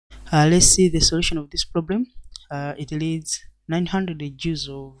Let's see the solution of this problem. It reads 900 joules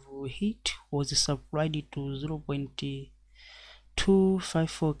of heat was supplied to 0.254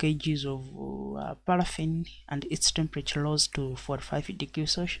 kgs of paraffin, and its temperature rose to 45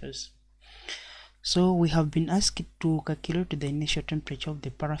 degrees Celsius. So we have been asked to calculate the initial temperature of the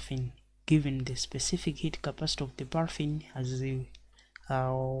paraffin given the specific heat capacity of the paraffin as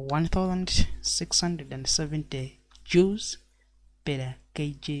 1670 joules per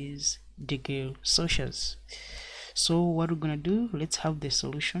kgs degree Celsius. So what we're gonna do, let's have the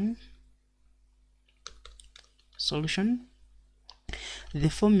solution. The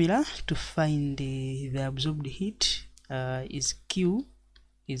formula to find the absorbed heat is Q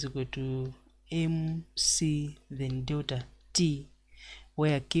is equal to mc then delta T,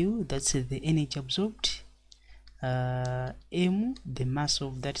 where Q, that's the energy absorbed, m the mass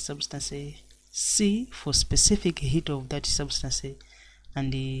of that substance, C for specific heat of that substance,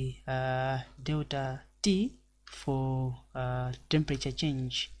 and the delta T for temperature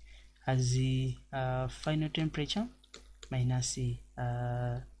change as the final temperature minus the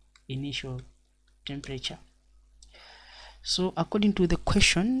initial temperature. So according to the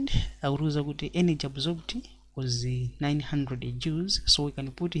question, the energy absorbed was 900 joules, so we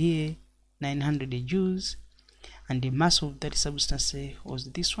can put here 900 joules, and the mass of that substance was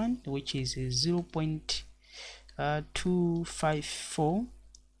this one, which is 0.254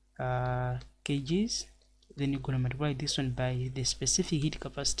 kgs. Then you're gonna multiply this one by the specific heat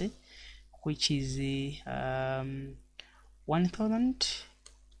capacity, which is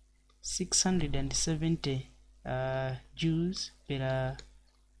 1670 joules per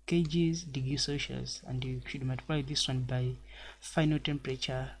kgs degree Celsius, and you should multiply this one by final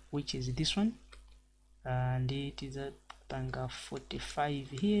temperature, which is this one, and it is a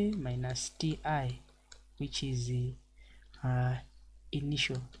 45 here minus Ti, which is the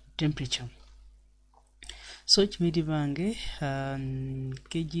initial temperature. So chimedivange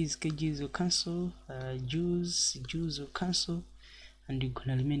kgs will cancel, joules will cancel, and you're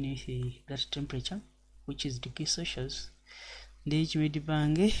gonna remain with that temperature, which is degree Celsius. The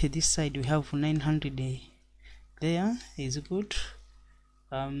chimedivange, this side we have 900 there is equal to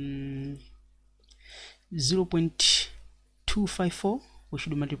 0.254. we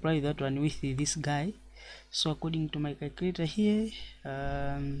should multiply that one with this guy. So according to my calculator here,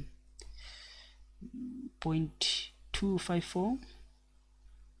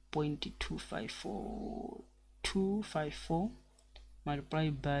 254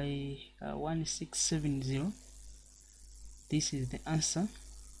 multiplied by 1670. This is the answer,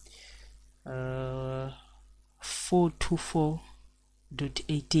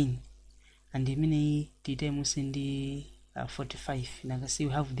 424.18, and the mini times in the 45. Now let's see,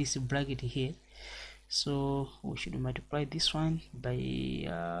 we have this bracket here, so we should multiply this one by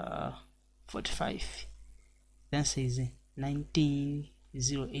 45. The answer is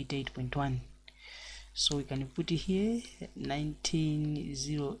 19088.1. so we can put it here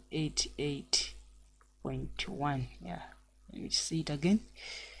 19088.1. yeah, let me see it again.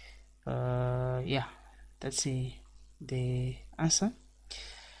 Yeah, that's the answer.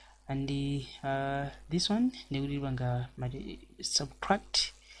 And the this one they will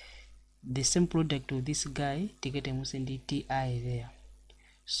subtract the same product of this guy to get a in the Ti there.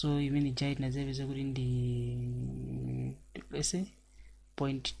 So even the giant Nazir is in the, let's say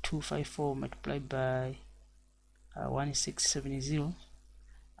 0.254 multiplied by 1670,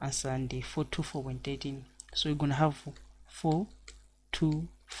 answer, and the 424.18. so you're gonna have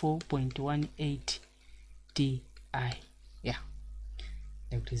 424.18 Ti. yeah,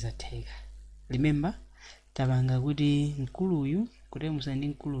 that is a take. Remember tabanga kuti mkulu uyu kuti musandi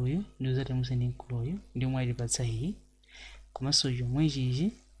mkulu uyu ndozati musandi mkulu uyu ndio mwalipatsa hii komanso chomwe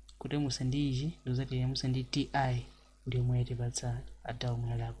chichi kuti musandi ichi ndozati musandi Ti ndio mwalipatsa ata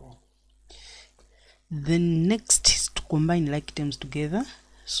umwalako. Then next is to combine like terms together.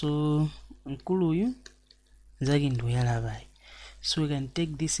 So mkulu uyu nzake ndo yalabai, so we can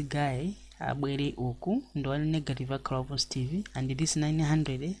take this guy abwere uku ndo ali negative akhala positive, and this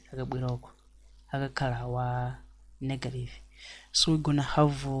 900 akabwera uku akakhala wa negative. So we're gonna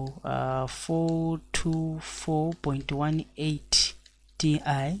have 424.18 Ti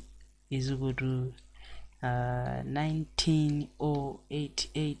is equal to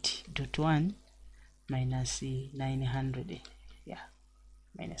 19088.1 minus 900. yeah,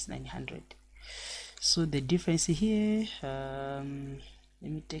 minus 900. So the difference here, let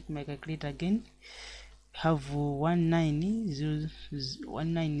me take my calculator again. Have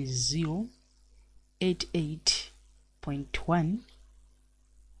 19088.1.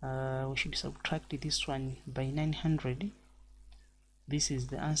 We should subtract this one by 900. this is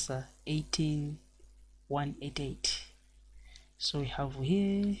the answer, 18188. So we have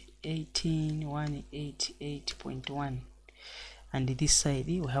here 18188.1, and this side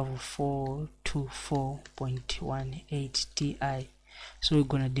we have 424.18 Ti. So we're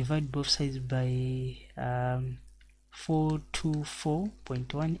gonna divide both sides by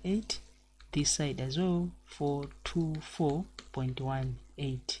 424.18, this side as well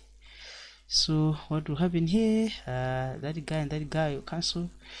 424.18. so what will happen here, that guy and that guy will cancel.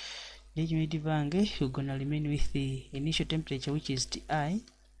 You're gonna remain with the initial temperature, which is Ti.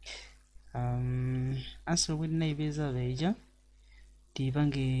 Answer with naibeza veja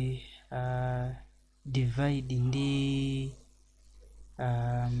tibange divide in the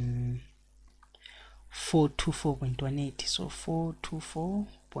 424.18. so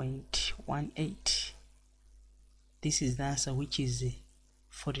 424.18, this is the answer, which is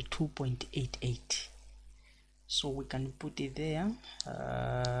 42.88. so we can put it there,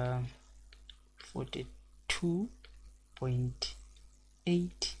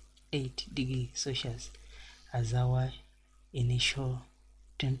 42.88 degrees Celsius as our initial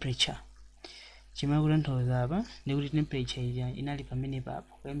temperature. Chimagula ntoza aba ndikuti temperature ija inali pamene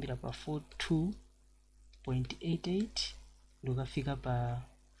papo kuyambira pa 42.88 ndikafika pa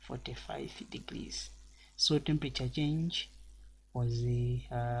 45 degrees. So temperature change was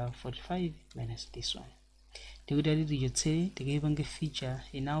 45 minus this one. Ndikuti aliti yotsere tikaipange feature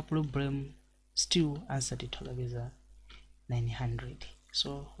in our problem, still answer titolabeza 900.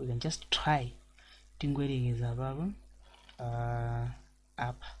 So we can just try tingwerekeza baba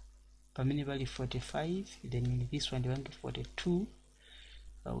up pamene pali 45, then in this one divange 42.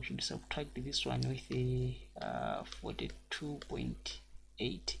 We should subtract this one with a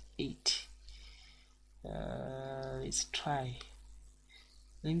 42.88. Let's try.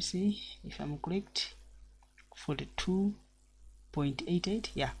 Let me see if I'm correct. 42.88,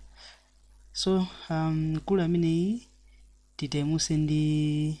 yeah. So kula mini titemuse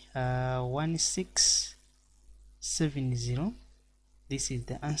ndi 1670. This is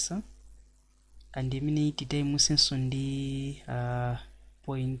the answer. And the mini titemuse ndi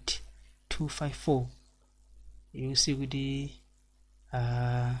 0.254. You see with the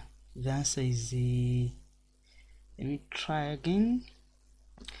answer is let me try again.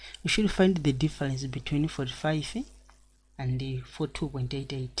 We should find the difference between 45 and the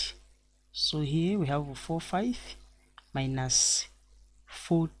 42.88. So here we have 45 minus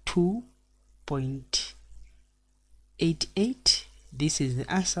 42.88. This is the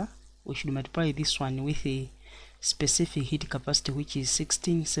answer. We should multiply this one with a specific heat capacity, which is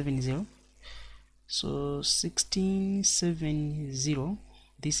 1670. So 1670,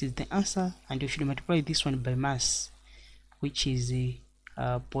 this is the answer, and you should multiply this one by mass, which is a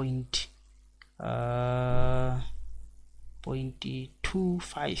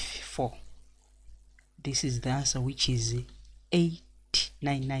 0.254. This is the answer, which is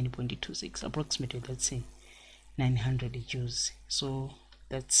 899.26, approximately, let's say 900 joules. So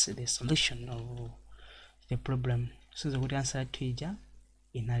that's the solution of the problem. So the good answer to ija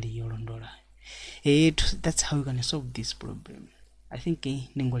inali yolondola. That's how you can solve this problem. I think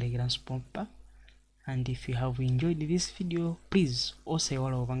ningolegera spompa. And if you have enjoyed this video, please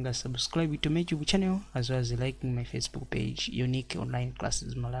also subscribe to my YouTube channel, as well as liking my Facebook page, Unique Online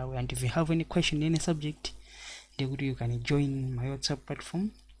Classes Malawi. And if you have any question in any subject, you can join my WhatsApp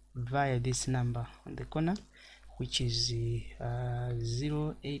platform via this number on the corner, which is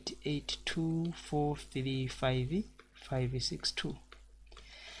 0882435562.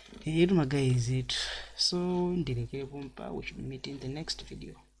 Guys, so we should meet in the next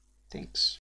video. Thanks.